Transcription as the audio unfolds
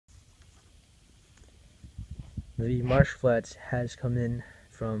The Marsh Flats has come in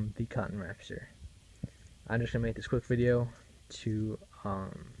from the Cotton Rapster. I'm just going to make this quick video to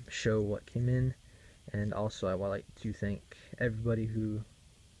show what came in, and also I would like to thank everybody who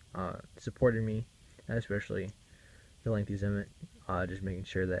supported me, especially the Lengthy Emmett, just making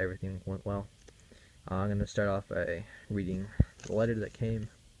sure that everything went well. I'm going to start off by reading the letter that came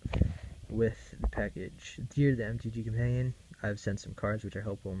with the package. Dear the MTG Companion, I've sent some cards which I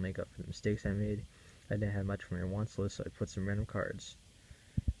hope will make up for the mistakes I made. I didn't have much from your wants list, so I put some random cards.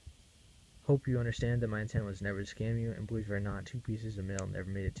 Hope you understand that my intent was never to scam you, and believe it or not, 2 pieces of mail never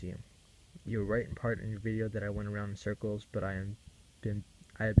made it to you. You were right in part in your video that I went around in circles, but I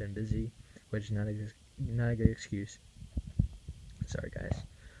have been busy, which is not a good excuse. Sorry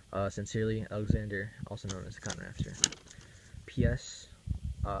guys. Sincerely, Alexander, also known as the Cotton Rapster. P.S.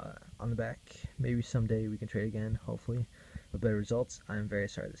 On the back, maybe someday we can trade again, hopefully, with better results. I am very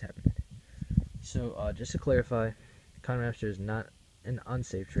sorry this happened. So, just to clarify, Cotton Rapster is not an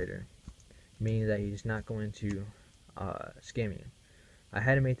unsafe trader, meaning that he's not going to scam you. I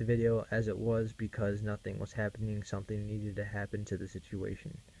had to make the video as it was because nothing was happening, something needed to happen to the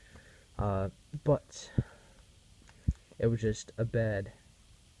situation. But it was just a bad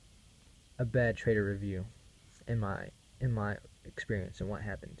trader review in my experience and what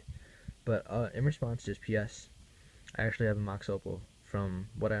happened. But in response, just P.S. I actually have a Mox Opal. From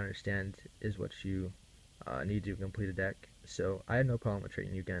what I understand, is what you need to complete a deck. So I had no problem with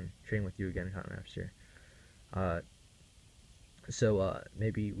trading with you again, Cotton Rapster. So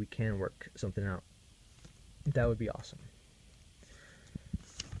maybe we can work something out. That would be awesome.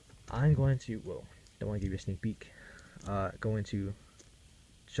 I'm going to, well, don't want to give you a sneak peek. Going to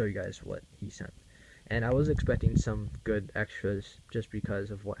show you guys what he sent. And I was expecting some good extras just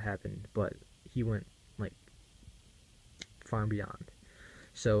because of what happened, but he went like far and beyond.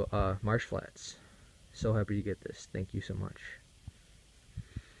 So, Marsh Flats. So happy to get this. Thank you so much.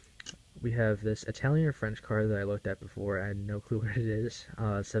 We have this Italian or French card that I looked at before. I had no clue what it is.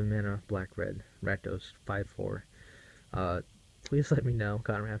 7 mana, black, red, Rakdos, 5/4. Please let me know,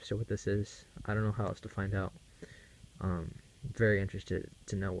 Cotton Rapster, what this is. I don't know how else to find out. Very interested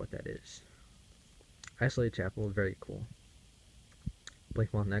to know what that is. Isolated Chapel, very cool.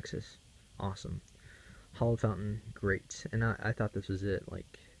 Blinkmoth Nexus, awesome. Hollow Fountain, great. And I thought this was it.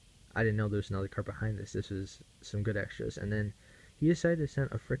 Like, I didn't know there was another card behind this. This was some good extras. And then he decided to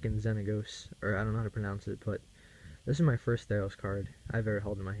send a frickin' Xenagos, or I don't know how to pronounce it, but this is my first Theros card I've ever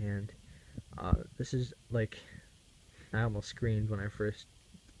held in my hand. This is like, I almost screamed when I first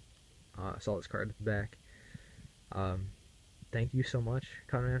saw this card at the back. Thank you so much,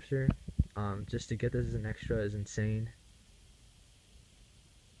 Cotton Rapster. Just to get this as an extra is insane.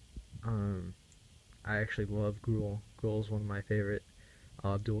 I actually love Gruul. Gruul is one of my favorite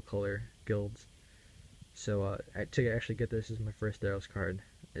dual color guilds. So to actually get this as my first Theros card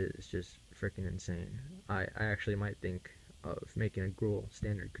is just freaking insane. I actually might think of making a Gruul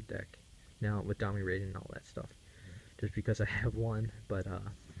standard deck now with Domi Raiden and all that stuff, just because I have one. But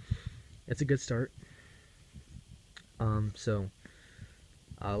it's a good start. So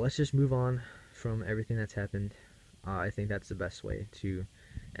let's just move on from everything that's happened. I think that's the best way to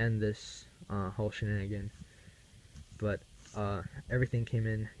end this whole shenanigan. But everything came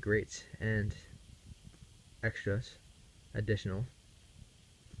in great, and extras, additional.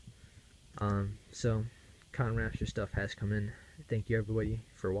 So Cotton Rapster stuff has come in. Thank you everybody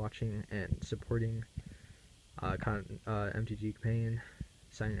for watching and supporting. MTG Companion,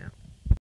 signing out.